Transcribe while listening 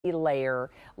layer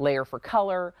for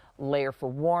color, layer for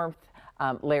warmth,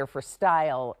 layer for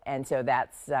style, and so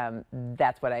that's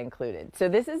what I included. So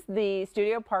this is the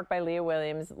Studio Park by Leah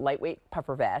Williams lightweight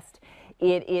puffer vest.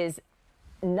 It is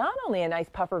not only a nice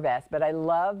puffer vest, but I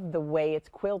love the way it's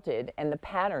quilted and the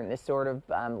pattern, this sort of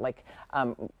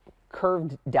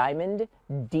curved diamond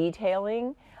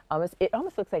detailing. It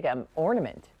almost looks like an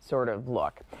ornament sort of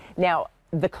look. Now,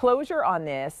 the closure on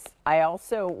this, I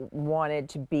also wanted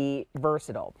to be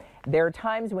versatile. There are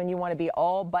times when you want to be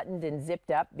all buttoned and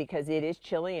zipped up because it is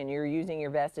chilly and you're using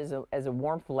your vest as a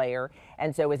warmth layer,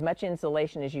 and so as much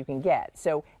insulation as you can get.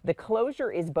 So the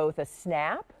closure is both a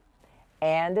snap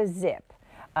and a zip.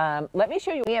 Let me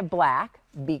show you. We have black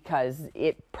because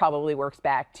it probably works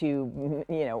back to,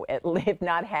 you know, if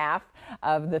not half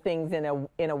of the things in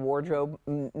a wardrobe,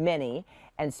 many,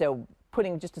 and so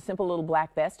putting just a simple little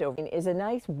black vest over is a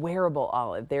nice wearable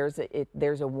olive. There's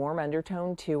a warm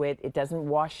undertone to it. It doesn't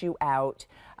wash you out,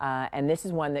 and this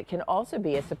is one that can also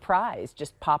be a surprise,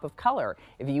 just pop of color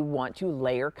if you want to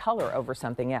layer color over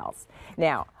something else.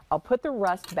 Now, I'll put the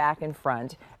rust back in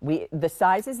front. The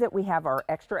sizes that we have are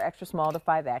extra, extra small to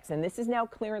 5X, and this is now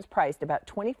clearance priced about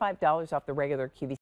 $25 off the regular QVC.